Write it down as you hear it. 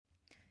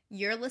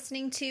You're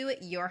listening to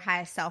Your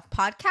Highest Self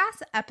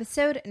podcast,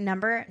 episode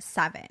number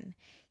 7,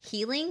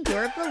 Healing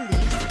Your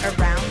Beliefs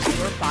Around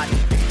Your Body.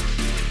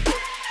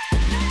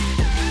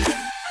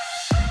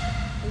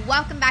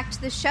 Welcome back to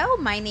the show.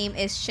 My name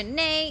is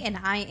Shanae, and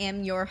I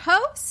am your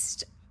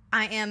host.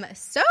 I am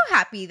so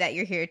happy that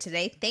you're here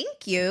today.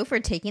 Thank you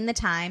for taking the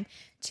time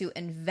to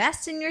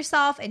invest in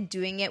yourself and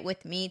doing it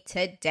with me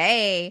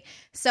today.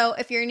 So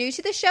if you're new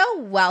to the show,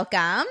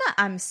 welcome.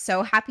 I'm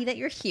so happy that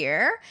you're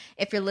here.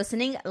 If you're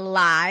listening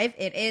live,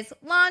 it is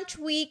launch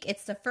week.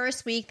 It's the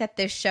first week that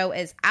this show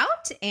is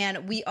out,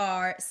 and we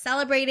are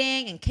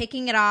celebrating and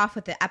kicking it off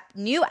with a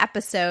new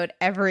episode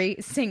every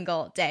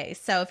single day.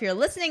 So if you're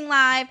listening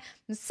live,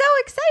 I'm so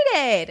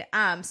excited.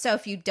 So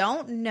if you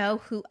don't know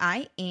who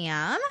I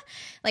am,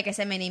 like I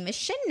said, my name is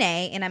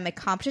Shanae, and I'm a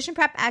competition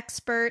prep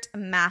expert,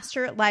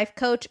 master life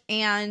coach,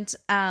 and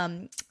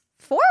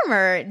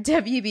former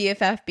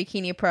WBFF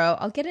Bikini Pro.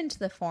 I'll get into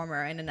the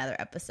former in another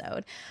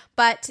episode.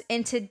 But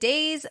in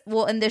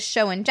this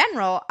show in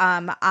general,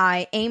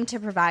 I aim to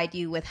provide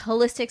you with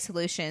holistic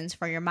solutions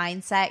for your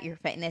mindset, your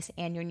fitness,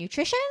 and your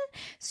nutrition,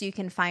 so you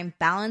can find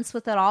balance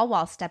with it all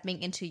while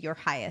stepping into your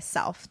highest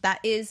self. That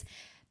is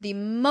the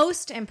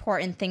most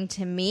important thing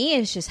to me,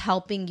 is just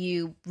helping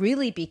you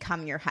really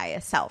become your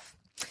highest self.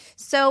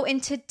 So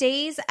in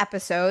today's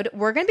episode,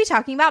 we're going to be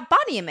talking about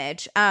body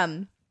image.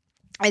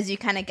 As you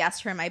kind of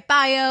guessed from my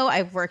bio,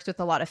 I've worked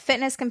with a lot of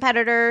fitness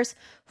competitors,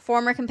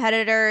 former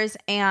competitors,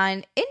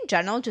 and in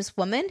general, just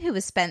women who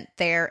have spent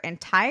their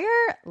entire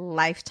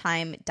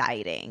lifetime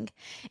dieting.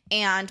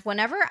 And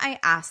whenever I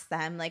ask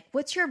them, like,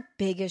 what's your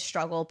biggest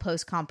struggle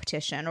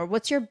post-competition? Or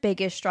what's your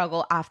biggest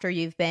struggle after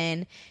you've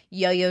been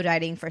yo-yo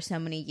dieting for so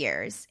many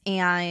years?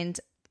 And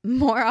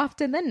more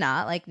often than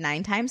not, like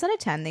 9 times out of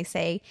 10, they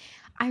say,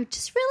 I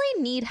just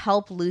really need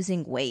help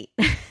losing weight.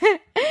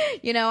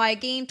 I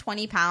gained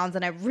 20 pounds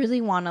and I really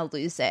want to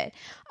lose it.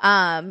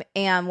 And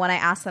when I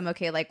ask them,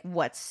 okay, like,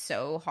 what's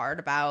so hard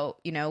about,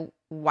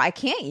 why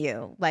can't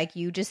you? Like,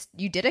 you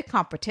did a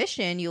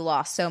competition, you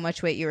lost so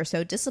much weight, you were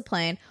so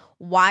disciplined.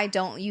 Why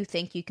don't you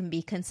think you can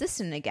be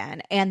consistent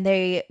again? And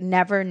they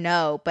never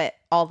know, but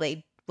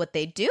what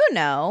they do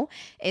know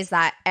is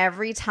that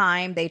every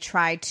time they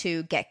try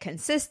to get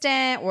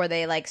consistent, or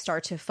they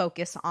start to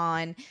focus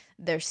on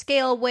their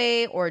scale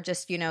weight, or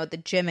just,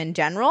 the gym in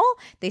general,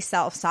 they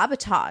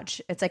self-sabotage.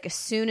 It's like as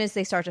soon as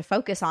they start to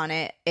focus on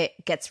it,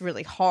 it gets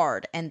really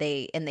hard, and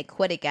they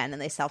quit again,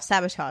 and they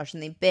self-sabotage,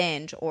 and they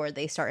binge, or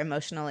they start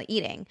emotionally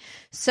eating.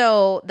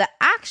 So the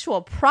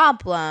actual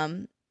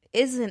problem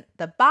isn't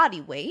the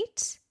body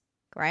weight,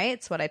 right?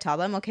 It's what I tell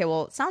them. Okay,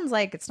 well, it sounds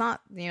like it's not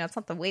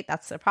the weight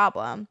that's the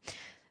problem.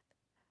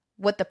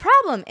 What the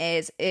problem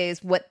is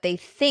what they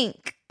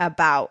think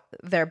about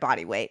their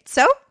body weight.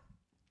 So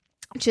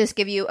just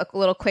give you a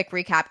little quick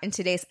recap. In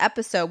today's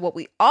episode, what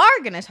we are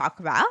going to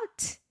talk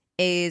about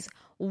is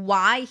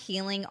why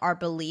healing our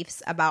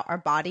beliefs about our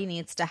body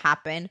needs to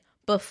happen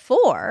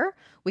before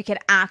we could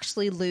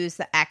actually lose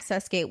the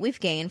excess weight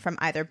we've gained from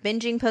either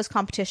binging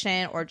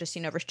post-competition or just,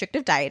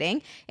 restrictive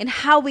dieting, and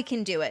how we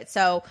can do it.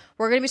 So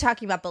we're going to be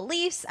talking about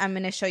beliefs. I'm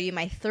going to show you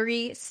my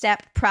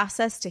 3-step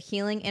process to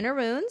healing inner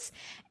wounds.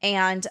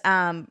 And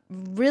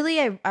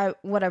really,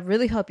 what I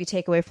really hope you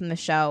take away from the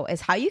show is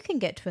how you can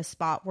get to a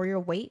spot where your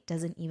weight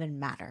doesn't even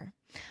matter.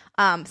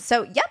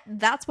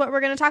 That's what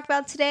we're going to talk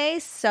about today.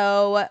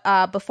 So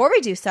before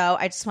we do so,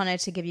 I just wanted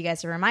to give you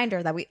guys a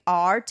reminder that we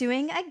are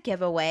doing a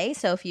giveaway.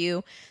 So if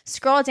you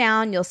scroll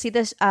down, you'll see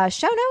the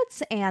show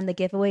notes, and the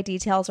giveaway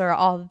details are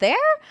all there.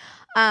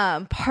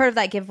 Part of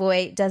that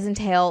giveaway does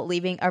entail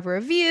leaving a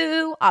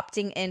review,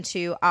 opting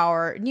into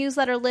our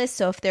newsletter list.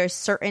 So if there's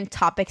certain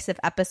topics of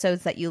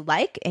episodes that you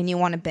like and you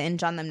want to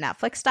binge on them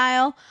Netflix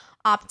style,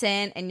 opt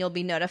in, and you'll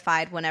be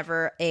notified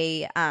whenever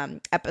a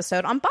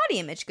episode on body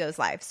image goes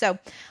live. So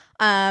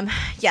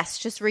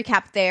just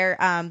recap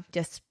there.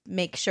 Just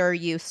make sure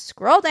you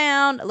scroll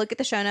down, look at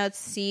the show notes,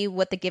 see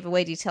what the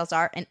giveaway details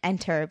are, and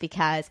enter,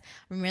 because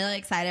I'm really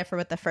excited for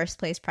what the first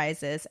place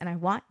prize is, and I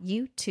want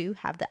you to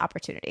have the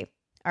opportunity.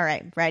 All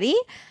right, ready?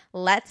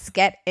 Let's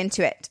get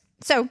into it.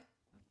 So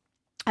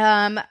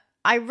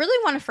I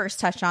really want to first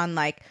touch on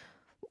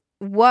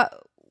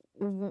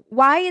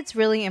why it's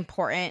really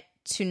important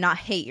to not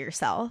hate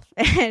yourself.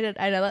 And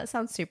I know that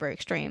sounds super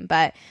extreme,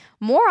 but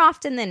more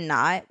often than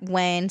not,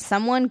 when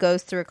someone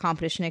goes through a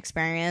competition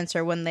experience,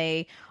 or when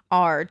they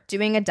are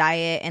doing a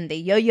diet and they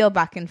yo-yo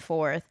back and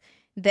forth,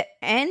 the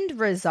end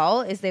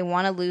result is they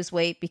want to lose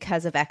weight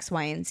because of X,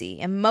 Y, and Z.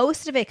 And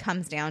most of it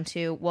comes down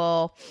to,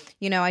 well,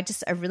 I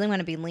really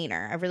want to be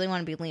leaner. I really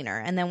want to be leaner.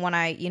 And then when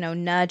I,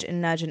 nudge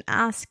and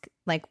ask,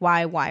 like,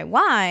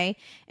 why?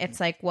 It's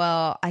like,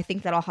 well, I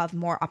think that I'll have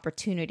more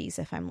opportunities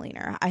if I'm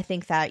leaner. I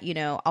think that,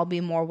 I'll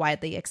be more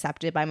widely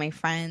accepted by my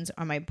friends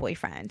or my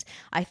boyfriend.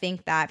 I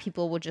think that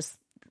people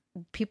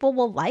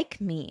will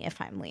like me if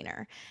I'm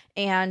leaner.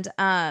 And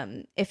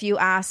if you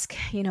ask,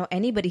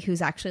 anybody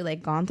who's actually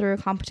gone through a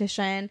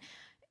competition,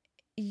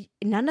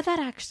 none of that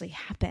actually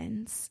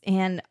happens.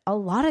 And a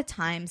lot of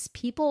times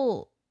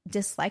people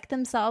dislike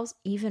themselves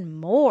even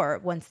more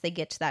once they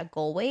get to that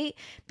goal weight,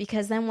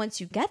 because then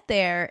once you get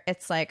there,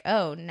 it's like,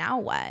 oh, now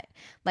what?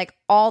 Like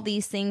all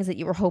these things that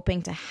you were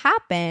hoping to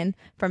happen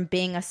from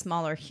being a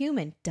smaller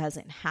human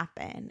doesn't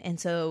happen. And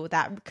so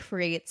that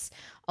creates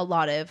a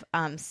lot of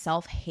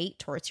self-hate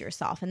towards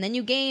yourself. And then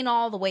you gain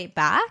all the weight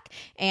back.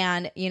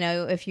 And, you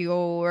know, if you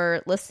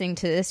were listening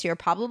to this, you're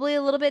probably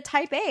a little bit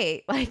type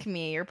A like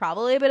me. You're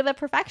probably a bit of a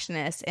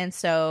perfectionist. And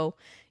so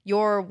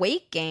your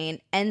weight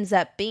gain ends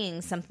up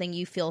being something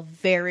you feel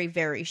very,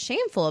 very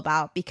shameful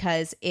about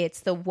because it's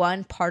the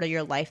one part of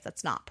your life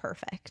that's not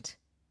perfect,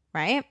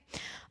 right?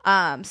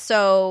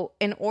 So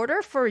in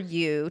order for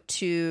you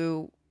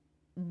to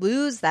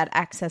lose that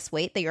excess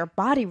weight that your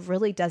body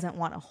really doesn't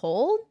want to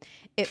hold,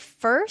 it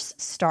first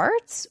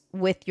starts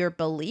with your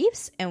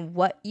beliefs and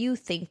what you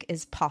think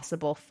is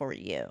possible for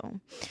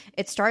you.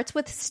 It starts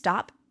with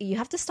you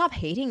have to stop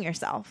hating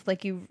yourself.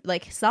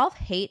 Like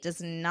self-hate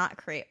does not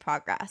create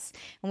progress.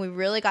 And we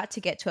really got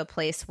to get to a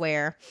place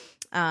where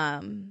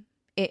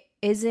it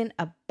isn't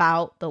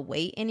about the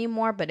weight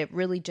anymore, but it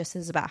really just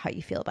is about how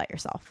you feel about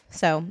yourself.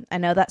 So I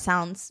know that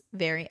sounds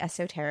very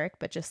esoteric,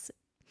 but just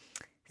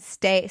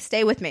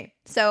stay with me.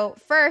 So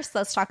first,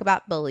 let's talk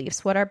about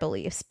beliefs. What are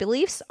beliefs?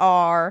 Beliefs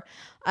are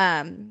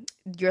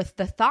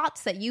the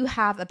thoughts that you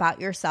have about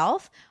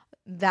yourself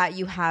that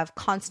you have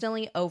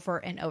constantly over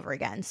and over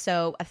again.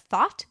 So a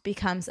thought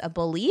becomes a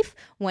belief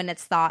when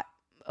it's thought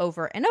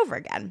over and over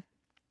again.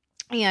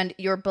 And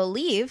your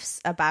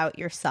beliefs about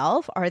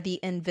yourself are the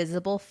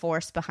invisible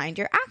force behind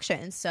your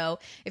actions. So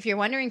if you're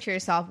wondering to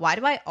yourself, why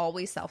do I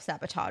always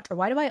self-sabotage? Or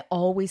why do I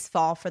always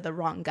fall for the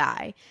wrong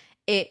guy?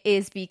 It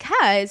is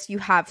because you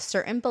have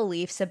certain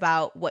beliefs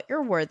about what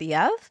you're worthy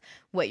of,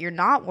 what you're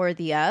not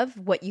worthy of,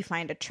 what you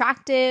find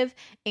attractive,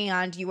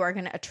 and you are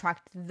going to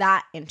attract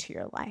that into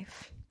your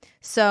life.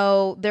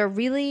 So they're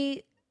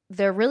really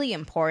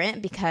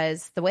important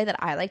because the way that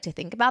I like to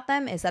think about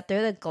them is that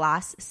they're the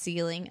glass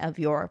ceiling of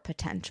your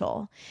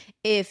potential.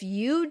 If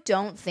you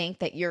don't think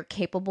that you're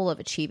capable of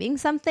achieving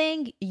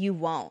something, you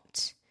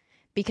won't.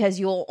 Because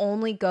you'll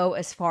only go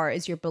as far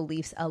as your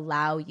beliefs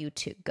allow you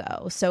to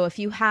go. So if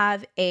you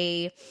have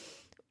an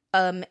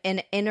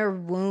inner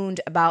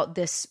wound about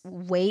this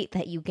weight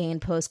that you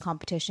gained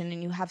post-competition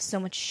and you have so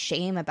much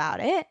shame about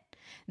it,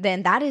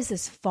 then that is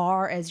as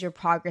far as your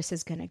progress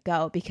is going to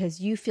go because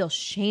you feel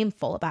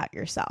shameful about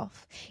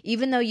yourself.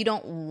 Even though you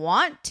don't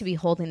want to be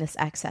holding this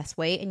excess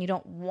weight and you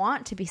don't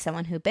want to be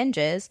someone who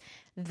binges,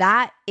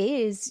 that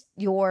is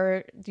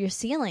your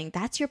ceiling.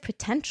 That's your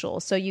potential.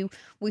 So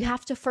we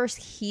have to first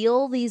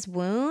heal these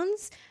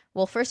wounds.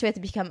 Well, first we have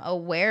to become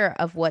aware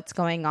of what's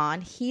going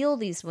on, heal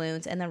these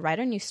wounds, and then write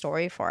a new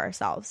story for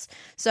ourselves.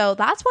 So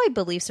that's why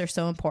beliefs are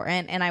so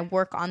important. And I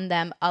work on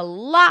them a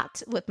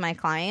lot with my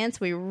clients.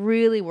 We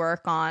really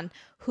work on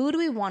who do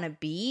we want to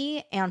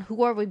be and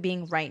who are we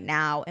being right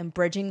now and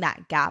bridging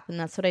that gap. And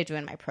that's what I do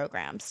in my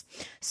programs.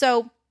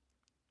 So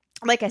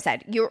like I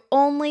said, you're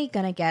only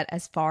going to get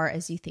as far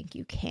as you think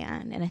you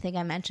can. And I think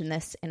I mentioned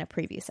this in a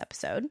previous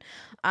episode.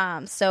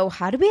 So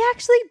how do we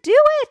actually do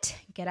it?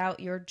 Get out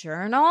your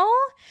journal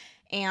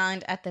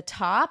and at the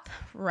top,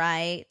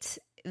 write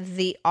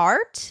the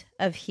art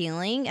of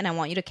healing. And I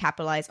want you to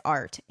capitalize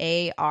art,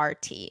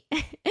 A-R-T.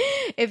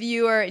 If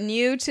you are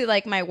new to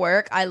like my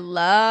work, I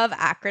love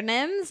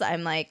acronyms.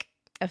 I'm like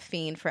a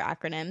fiend for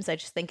acronyms. I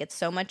just think it's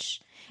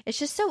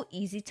just so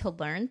easy to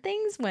learn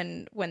things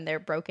when they're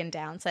broken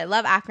down. So I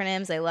love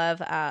acronyms. I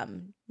love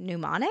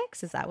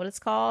mnemonics. Is that what it's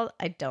called?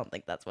 I don't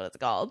think that's what it's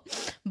called,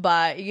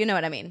 but you know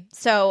what I mean.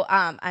 So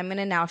I'm going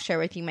to now share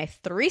with you my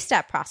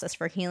 3-step process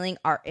for healing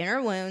our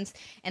inner wounds.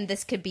 And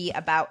this could be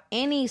about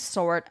any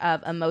sort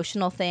of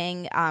emotional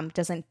thing.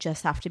 Doesn't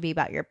just have to be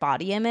about your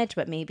body image,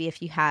 but maybe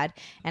if you had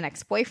an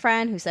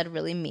ex-boyfriend who said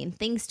really mean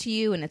things to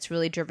you and it's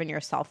really driven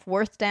your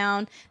self-worth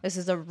down, this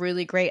is a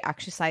really great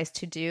exercise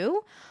to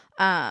do.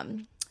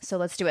 So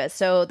let's do it.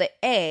 So the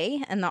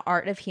A in the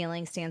art of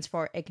healing stands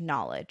for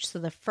acknowledge. So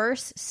the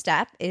first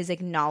step is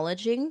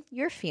acknowledging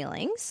your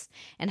feelings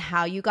and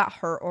how you got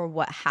hurt or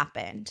what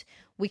happened.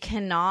 We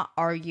cannot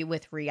argue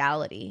with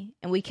reality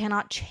and we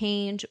cannot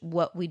change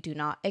what we do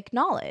not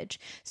acknowledge.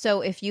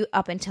 So if you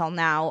up until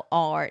now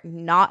are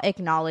not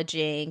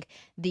acknowledging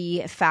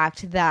the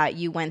fact that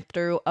you went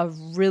through a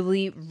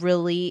really,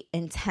 really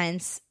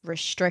intense,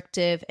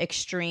 restrictive,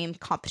 extreme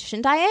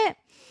competition diet,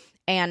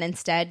 and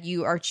instead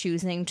you are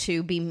choosing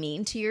to be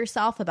mean to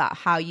yourself about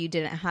how you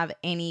didn't have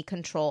any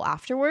control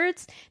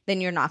afterwards, then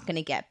you're not going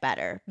to get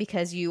better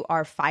because you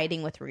are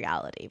fighting with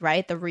reality,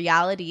 right? The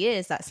reality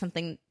is that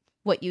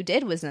what you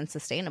did was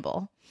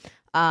unsustainable.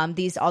 All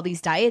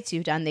these diets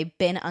you've done, they've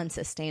been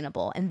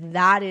unsustainable. And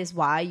that is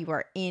why you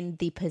are in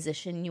the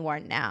position you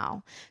are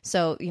now.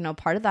 So,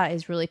 part of that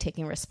is really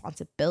taking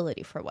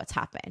responsibility for what's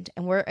happened.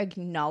 And we're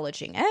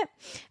acknowledging it.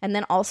 And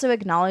then also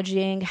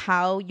acknowledging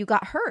how you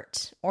got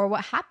hurt or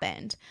what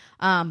happened.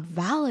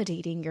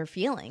 Validating your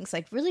feelings,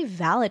 like really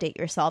validate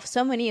yourself.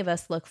 So many of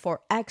us look for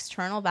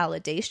external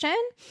validation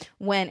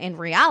when in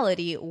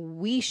reality,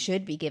 we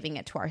should be giving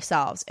it to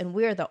ourselves. And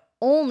we're the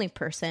only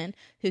person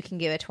who can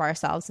give it to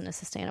ourselves in a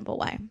sustainable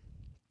way.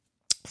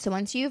 So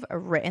once you've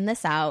written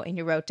this out and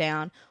you wrote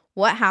down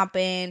what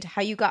happened,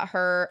 how you got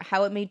hurt,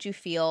 how it made you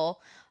feel,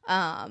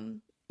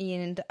 and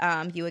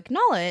you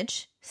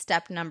acknowledge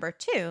step number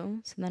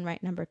 2. So then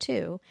write number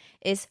 2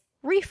 is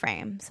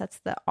reframe. So that's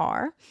the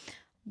R.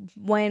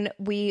 When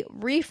we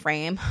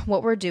reframe,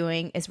 what we're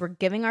doing is we're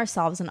giving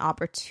ourselves an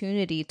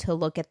opportunity to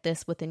look at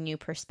this with a new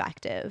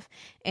perspective.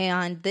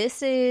 And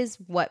this is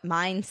what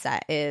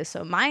mindset is.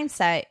 So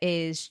mindset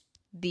is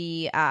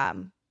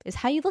is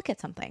how you look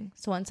at something.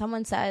 So when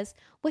someone says,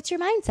 "What's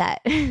your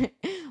mindset?"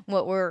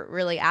 what we're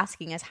really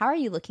asking is, how are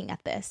you looking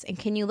at this? And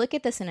can you look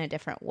at this in a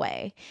different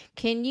way?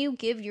 Can you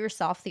give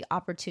yourself the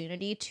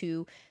opportunity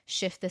to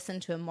shift this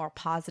into a more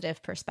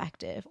positive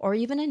perspective, or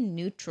even a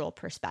neutral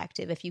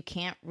perspective if you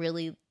can't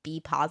really be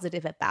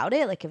positive about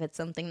it? Like if it's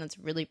something that's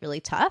really, really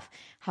tough,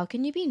 how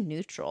can you be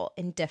neutral,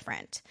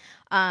 indifferent?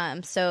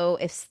 So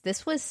if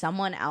this was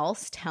someone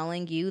else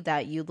telling you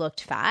that you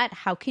looked fat,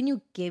 how can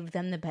you give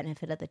them the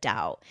benefit of the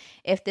doubt?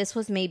 If this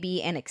was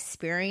maybe an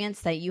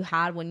experience that you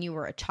had when you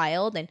were a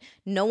child and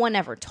no one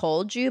ever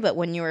told you, but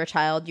when you were a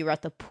child, you were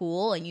at the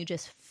pool and you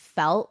just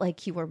felt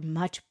like you were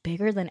much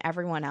bigger than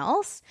everyone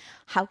else,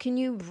 how can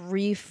you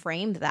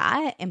reframe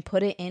that and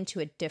put it into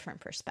a different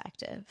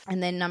perspective?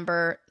 And then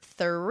number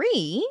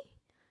 3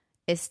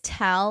 is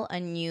tell a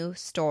new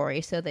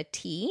story. So the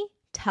T,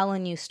 tell a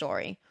new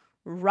story.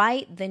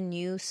 Write the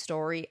new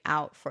story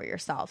out for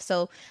yourself.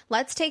 So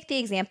let's take the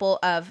example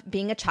of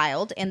being a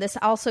child. And this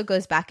also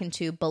goes back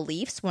into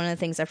beliefs. One of the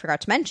things I forgot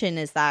to mention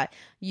is that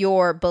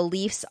your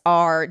beliefs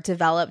are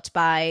developed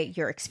by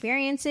your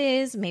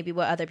experiences, maybe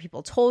what other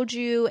people told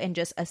you, and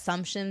just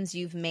assumptions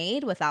you've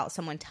made without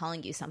someone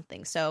telling you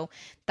something. So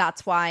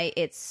that's why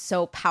it's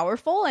so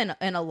powerful. And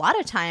a lot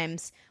of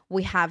times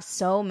we have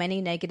so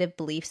many negative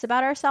beliefs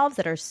about ourselves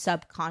that are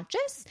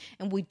subconscious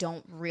and we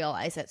don't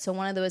realize it. So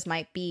one of those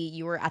might be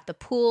you were at the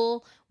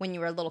pool when you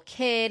were a little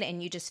kid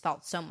and you just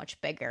felt so much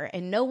bigger.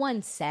 And no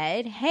one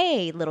said,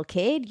 "Hey, little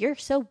kid, you're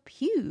so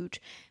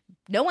huge."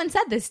 No one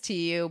said this to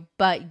you,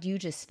 but you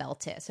just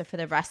felt it. So for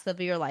the rest of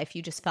your life,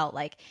 you just felt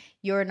like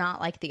you're not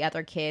like the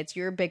other kids.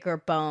 You're bigger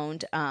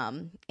boned,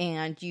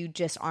 and you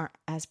just aren't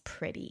as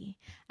pretty,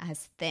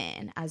 as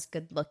thin, as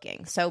good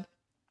looking. So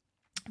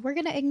we're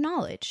going to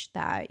acknowledge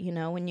that,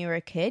 when you were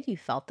a kid, you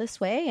felt this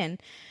way. And,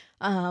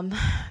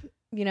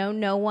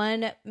 no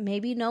one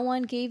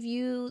gave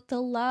you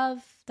the love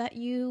that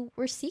you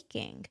were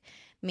seeking.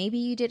 Maybe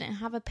you didn't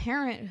have a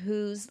parent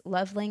whose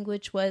love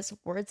language was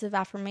words of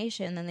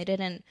affirmation and they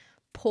didn't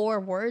pour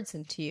words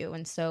into you.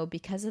 And so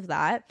because of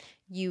that,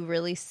 you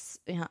really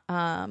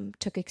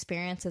took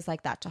experiences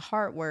like that to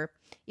heart, where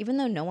even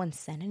though no one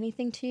said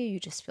anything to you, you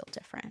just feel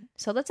different.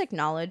 So let's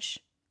acknowledge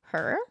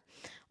her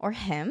or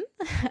him,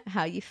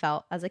 how you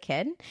felt as a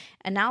kid.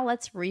 And now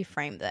let's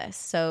reframe this.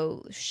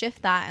 So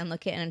shift that and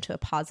look at it into a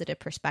positive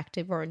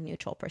perspective or a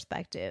neutral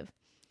perspective.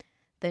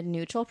 The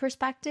neutral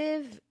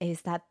perspective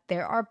is that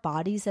there are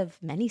bodies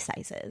of many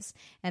sizes,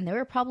 and there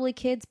are probably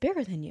kids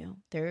bigger than you.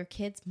 There are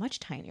kids much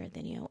tinier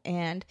than you.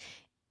 And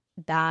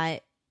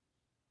that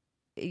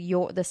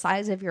the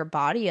size of your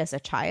body as a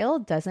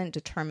child doesn't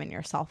determine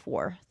your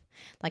self-worth.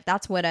 Like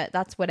that's what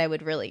I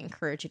would really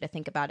encourage you to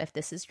think about if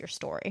this is your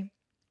story.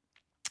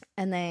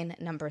 And then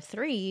number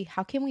 3,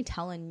 how can we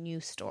tell a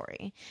new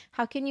story?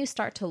 How can you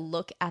start to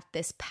look at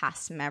this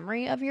past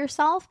memory of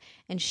yourself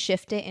and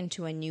shift it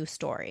into a new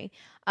story?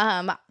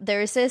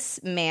 There's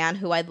this man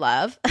who I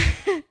love.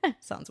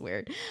 Sounds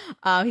weird.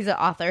 He's an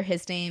author.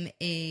 His name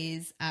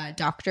is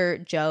Dr.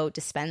 Joe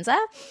Dispenza,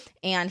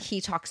 and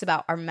he talks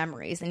about our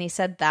memories. And he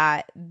said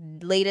that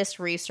latest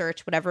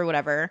research,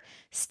 whatever,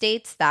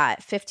 states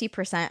that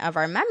 50% of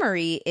our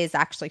memory is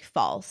actually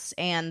false,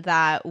 and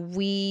that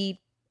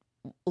we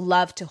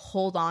love to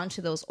hold on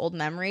to those old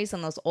memories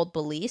and those old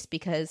beliefs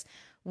because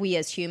we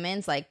as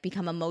humans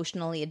become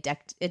emotionally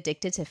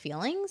addicted to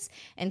feelings.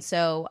 And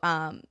so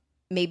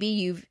maybe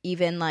you've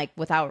even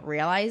without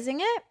realizing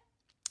it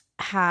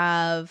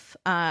have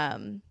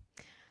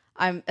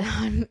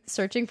I'm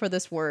searching for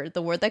this word.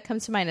 The word that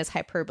comes to mind is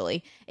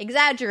hyperbole.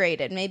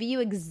 Exaggerated. Maybe you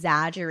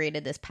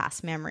exaggerated this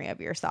past memory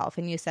of yourself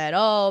and you said,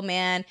 "Oh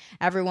man,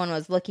 everyone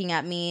was looking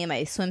at me.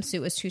 My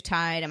swimsuit was too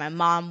tight and my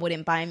mom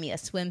wouldn't buy me a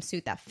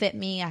swimsuit that fit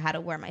me. I had to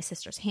wear my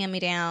sister's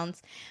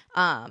hand-me-downs."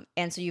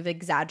 And so you've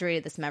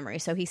exaggerated this memory.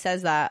 So he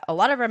says that a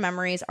lot of our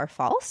memories are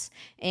false,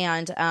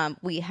 and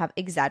we have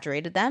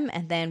exaggerated them,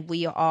 and then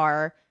we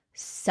are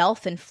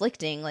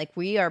self-inflicting,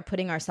 we are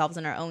putting ourselves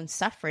in our own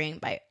suffering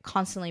by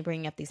constantly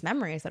bringing up these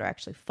memories that are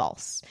actually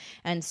false.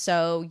 And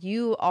so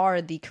you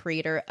are the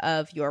creator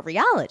of your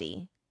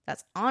reality.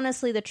 That's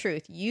honestly the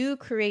truth. You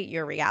create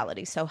your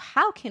reality. So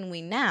how can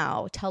we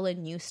now tell a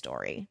new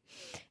story?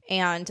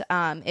 And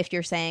if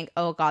you're saying,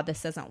 "Oh God,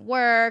 this doesn't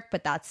work,"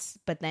 but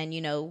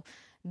then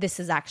this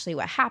is actually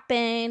what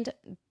happened.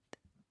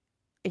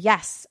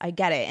 Yes, I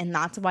get it. And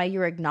that's why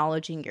you're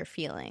acknowledging your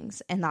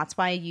feelings. And that's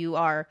why you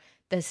are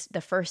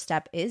the first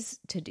step is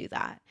to do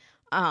that.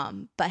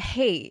 But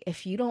hey,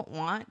 if you don't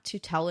want to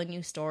tell a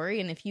new story,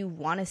 and if you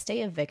want to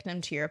stay a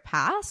victim to your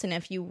past, and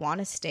if you want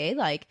to stay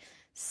like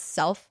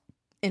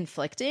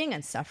self-inflicting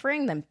and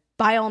suffering, then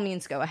by all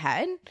means go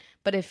ahead.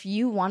 But if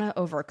you want to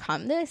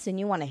overcome this and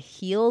you want to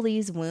heal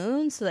these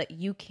wounds so that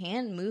you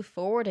can move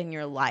forward in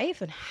your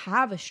life and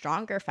have a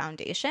stronger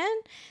foundation,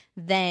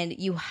 then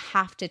you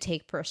have to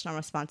take personal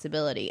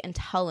responsibility and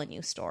tell a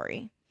new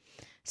story.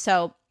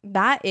 So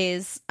that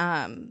is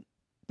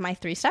my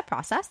 3-step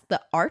process,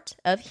 the art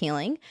of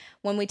healing.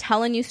 When we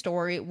tell a new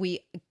story, we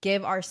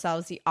give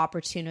ourselves the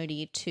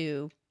opportunity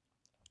to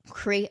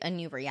create a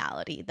new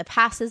reality. The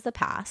past is the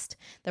past.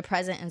 The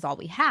present is all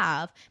we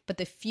have, but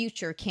the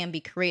future can be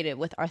created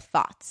with our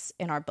thoughts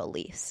and our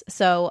beliefs.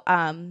 So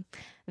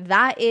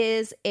that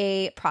is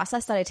a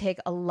process that I take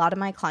a lot of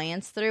my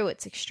clients through.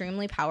 It's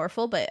extremely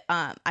powerful, but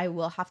I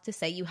will have to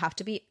say you have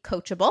to be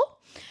coachable.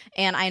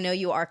 And I know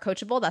you are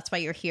coachable. That's why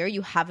you're here.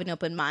 You have an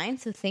open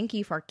mind. So thank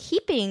you for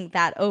keeping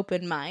that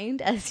open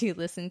mind as you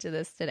listen to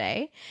this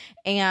today.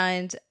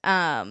 And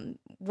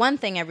one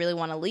thing I really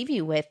want to leave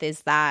you with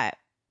is that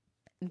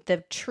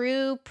the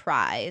true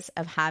prize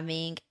of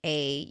having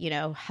a,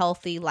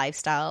 healthy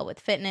lifestyle with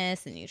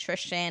fitness and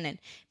nutrition and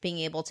being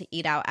able to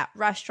eat out at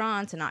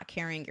restaurants and not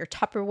carrying your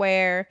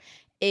Tupperware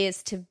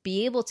is to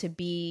be able to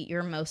be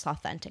your most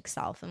authentic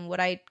self. And what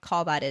I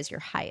call that is your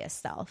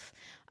highest self.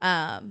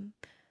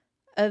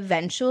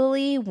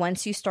 Eventually,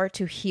 once you start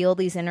to heal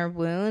these inner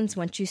wounds,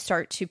 once you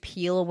start to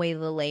peel away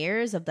the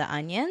layers of the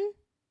onion,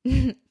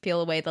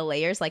 peel away the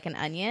layers like an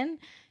onion,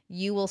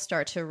 you will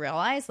start to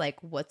realize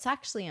like what's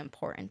actually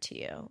important to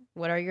you.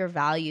 What are your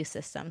value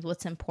systems?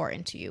 What's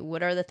important to you?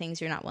 What are the things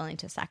you're not willing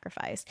to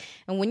sacrifice?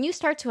 And when you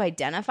start to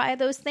identify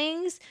those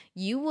things,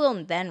 you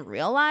will then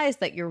realize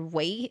that your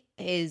weight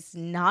is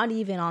not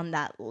even on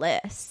that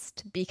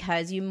list,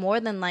 because you more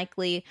than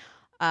likely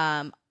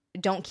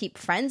don't keep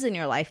friends in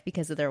your life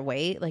because of their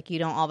weight. Like you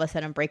don't all of a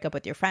sudden break up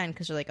with your friend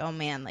because you're like, oh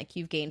man, like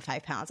you've gained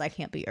 5 pounds. I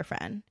can't be your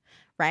friend.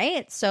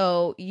 Right?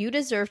 So you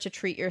deserve to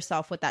treat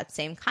yourself with that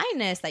same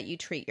kindness that you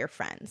treat your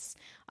friends,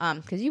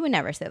 because you would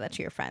never say that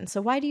to your friends.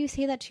 So why do you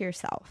say that to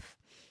yourself?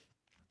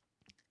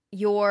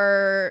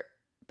 Your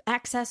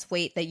excess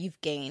weight that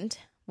you've gained,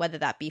 whether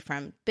that be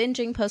from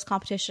binging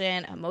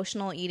post-competition,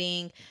 emotional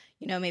eating,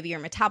 maybe your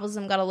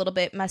metabolism got a little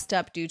bit messed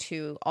up due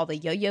to all the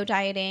yo-yo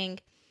dieting,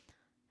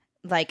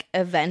 like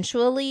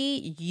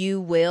eventually you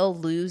will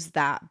lose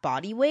that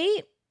body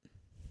weight,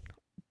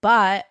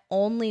 but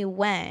only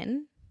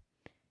when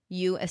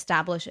you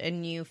establish a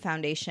new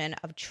foundation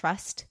of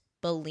trust,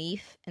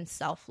 belief, and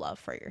self-love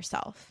for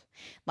yourself.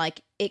 Like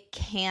it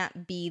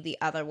can't be the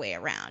other way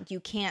around. You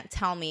can't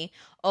tell me,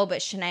 oh, but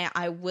Shanae,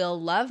 I will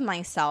love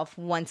myself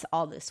once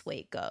all this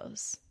weight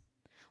goes.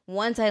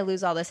 Once I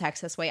lose all this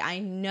excess weight, I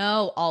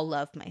know I'll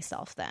love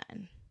myself then.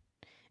 And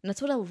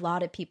that's what a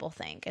lot of people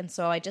think. And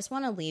so I just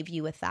want to leave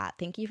you with that.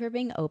 Thank you for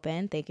being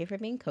open. Thank you for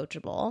being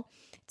coachable.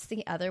 It's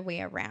the other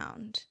way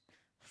around.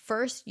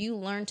 First, you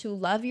learn to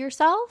love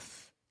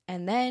yourself.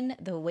 And then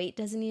the weight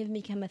doesn't even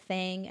become a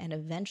thing, and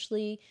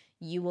eventually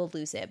you will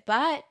lose it.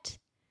 But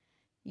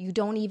you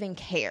don't even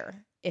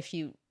care if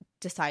you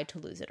decide to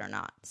lose it or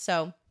not.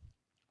 So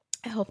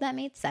I hope that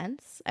made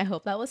sense. I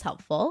hope that was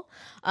helpful.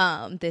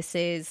 This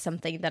is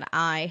something that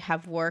I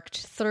have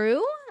worked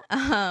through.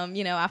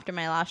 After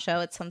my last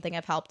show, it's something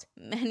I've helped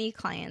many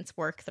clients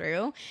work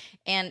through.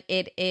 And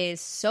it is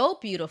so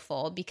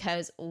beautiful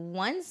because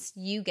once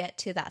you get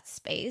to that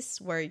space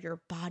where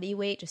your body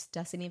weight just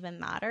doesn't even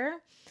matter,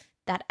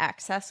 that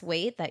excess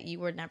weight that you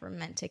were never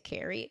meant to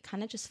carry, it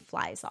kind of just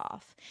flies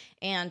off.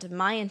 And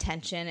my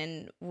intention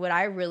and what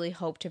I really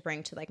hope to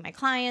bring to like my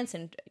clients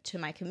and to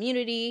my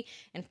community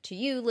and to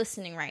you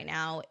listening right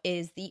now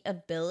is the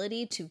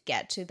ability to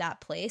get to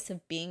that place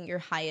of being your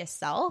highest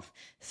self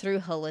through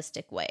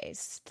holistic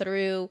ways,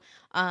 through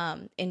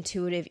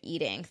intuitive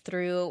eating,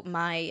 through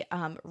my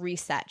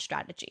reset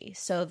strategy,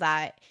 so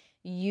that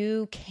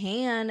you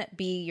can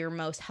be your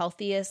most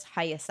healthiest,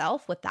 highest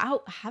self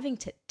without having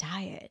to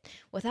diet,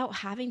 without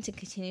having to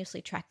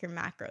continuously track your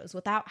macros,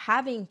 without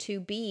having to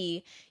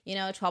be,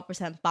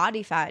 12%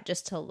 body fat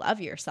just to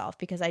love yourself,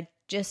 because I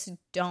just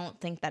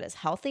don't think that is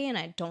healthy and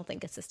I don't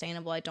think it's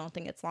sustainable. I don't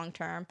think it's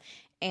long-term,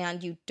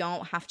 and you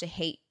don't have to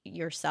hate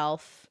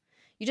yourself.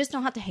 You just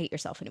don't have to hate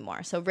yourself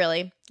anymore. So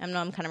really, I know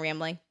I'm kind of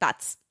rambling.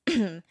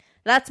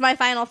 That's my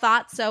final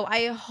thought. So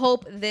I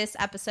hope this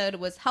episode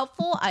was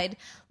helpful. I'd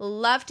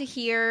love to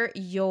hear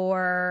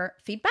your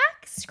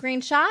feedback.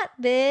 Screenshot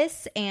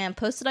this and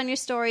post it on your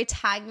story.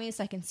 Tag me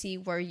so I can see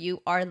where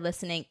you are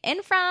listening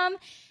in from,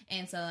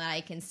 and so that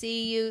I can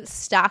see you,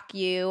 stalk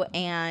you,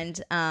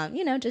 and,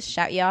 just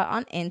shout you out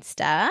on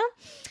Insta.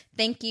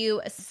 Thank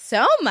you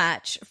so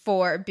much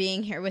for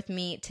being here with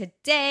me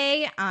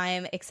today.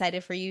 I'm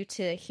excited for you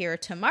to hear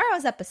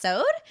tomorrow's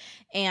episode.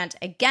 And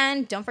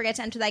again, don't forget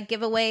to enter that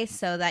giveaway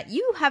so that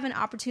you have an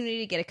opportunity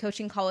to get a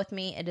coaching call with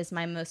me. It is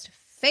my most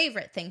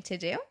favorite thing to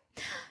do.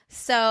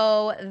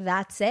 So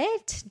that's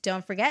it.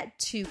 Don't forget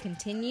to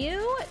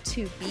continue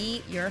to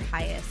be your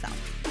highest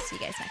self. See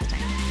you guys next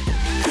time.